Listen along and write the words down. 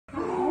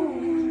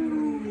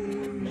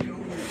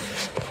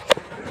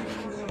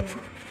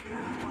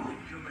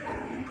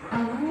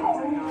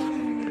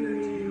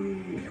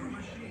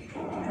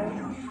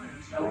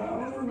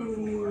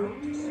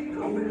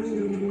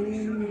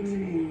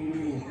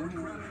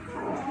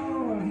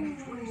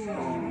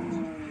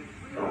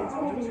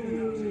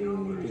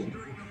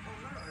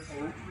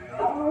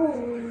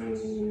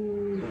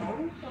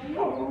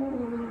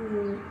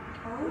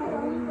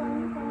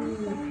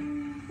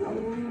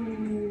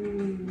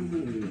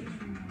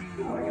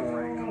Like a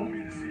friend called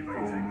me to see if I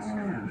could take the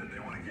scooter that they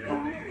want to give me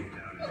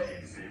down to D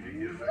to see if he can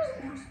get it fixed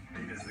for us.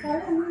 He gets things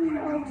different when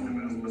it comes to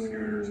Vespa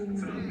scooters.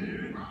 What's up,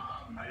 dude?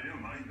 How you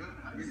doing, buddy? Good.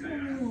 How you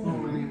doing? Well,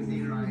 my name's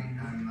Ian Wright.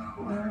 I'm the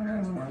owner of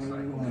Ed Sports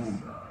Cycles.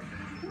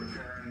 Been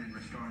repairing and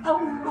restoring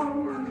scooters for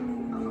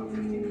about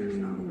 15 years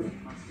now.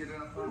 Let's get it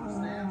up on the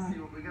stand, see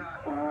what we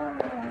got.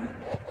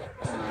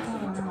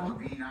 What's called a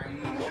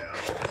B90.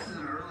 This is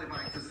an early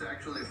bike. This is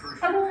actually the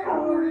first one I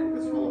imported.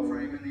 This full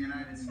frame in the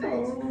United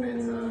States.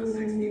 It's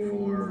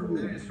 64.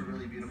 They're just a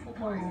really beautiful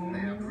bike. They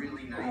have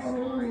really nice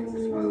lines.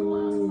 It's one of the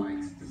last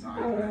bikes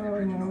designed by the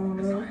original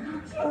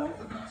designers of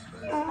the Vespa.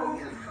 It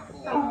has a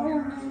couple of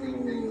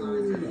interesting things on it.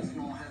 It's got a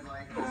small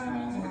headlight, a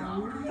small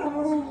speedometer, a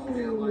small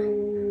taillight.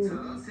 So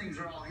those things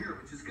are all here,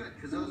 which is good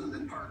because those are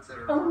the parts that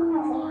are hard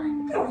to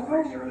find. I was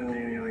pretty sure that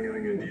Danny and I got a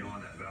good deal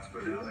on that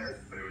Vespa down there,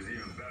 but it was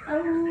even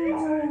better. Here's Dean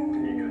saying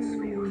he got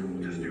scored.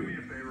 Just do me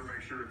a favor,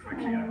 make sure it's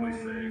mechanically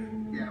safe.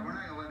 Yeah, we're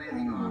not going to let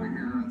anything go out of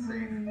here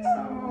unsafe. So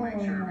we'll make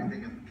sure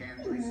everything is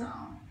mechanically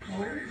sound.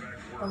 We're going to get back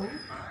to work.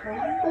 I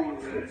got to go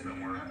today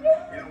somewhere.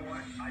 You know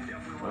what? I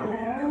definitely want to be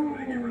in there when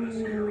they get rid of the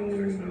scooter all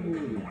fixed up. I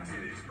want to see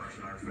the expression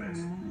on our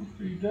face.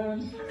 You done?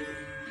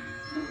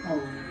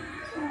 Oh.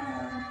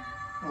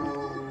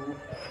 Oh.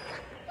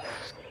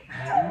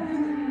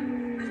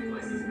 This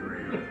place is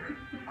great.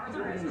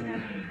 Arthur has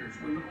 10 acres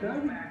with a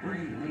whole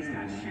factory. He's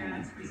got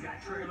sheds, he's got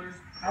trailers.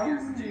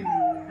 Here's the Jeep.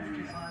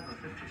 55 or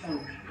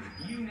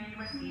 56. You name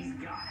it, he's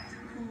got it.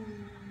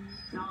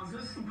 Now, is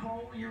this the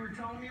pole you were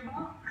telling me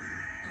about?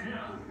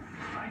 Yeah,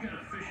 I got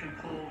a fishing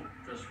pole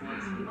that's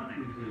worth some money.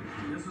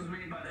 This was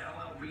made by the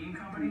LL Bean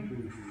Company?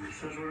 It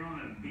says we're on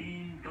a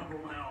Bean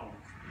double L.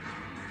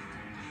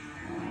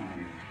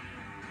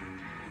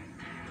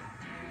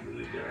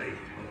 Good guy.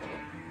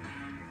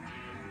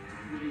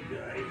 Good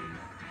guy.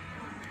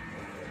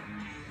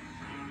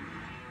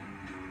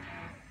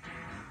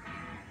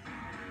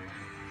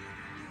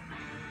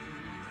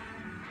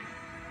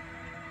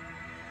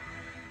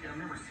 Yeah, I've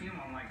never seen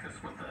one like this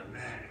with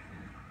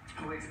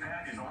the way it's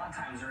packaged. A lot of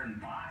times they're in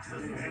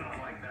boxes and stuff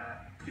like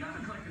that. You know, I've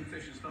been collecting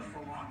fishing stuff for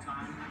a long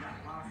time. I got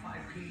a lot of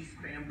 5-piece,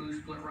 bamboo,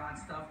 split rod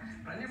stuff,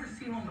 but I've never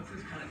seen one with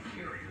this kind of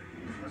carrier.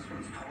 This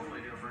one's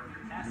totally different.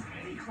 Ask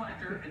any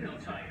collector and they'll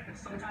tell you.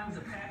 Sometimes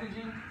the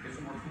packaging is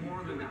worth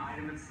more than the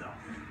item itself.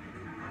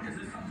 Is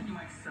this something you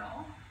might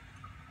sell?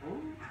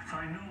 If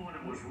I knew what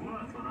it was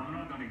worth, but I'm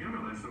not going to give it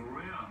away, so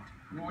yeah.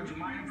 Well, would you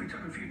mind if we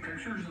took a few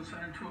pictures and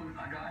sent it to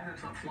a guy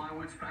that's a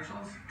flywood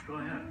specialist? Go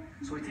ahead.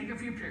 So we take a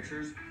few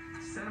pictures,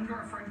 send them to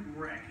our friend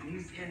Rick, and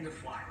he's into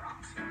fly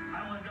rocks.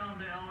 I went down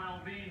to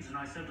LL Beans and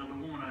I said to the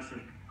woman, I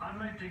said, I'd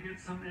like to get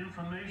some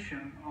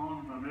information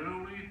on an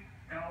early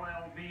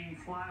LL Bean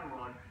fly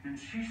rod. And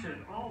she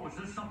said, oh, is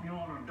this something you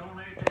want to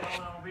donate to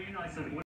LL Bean? I said,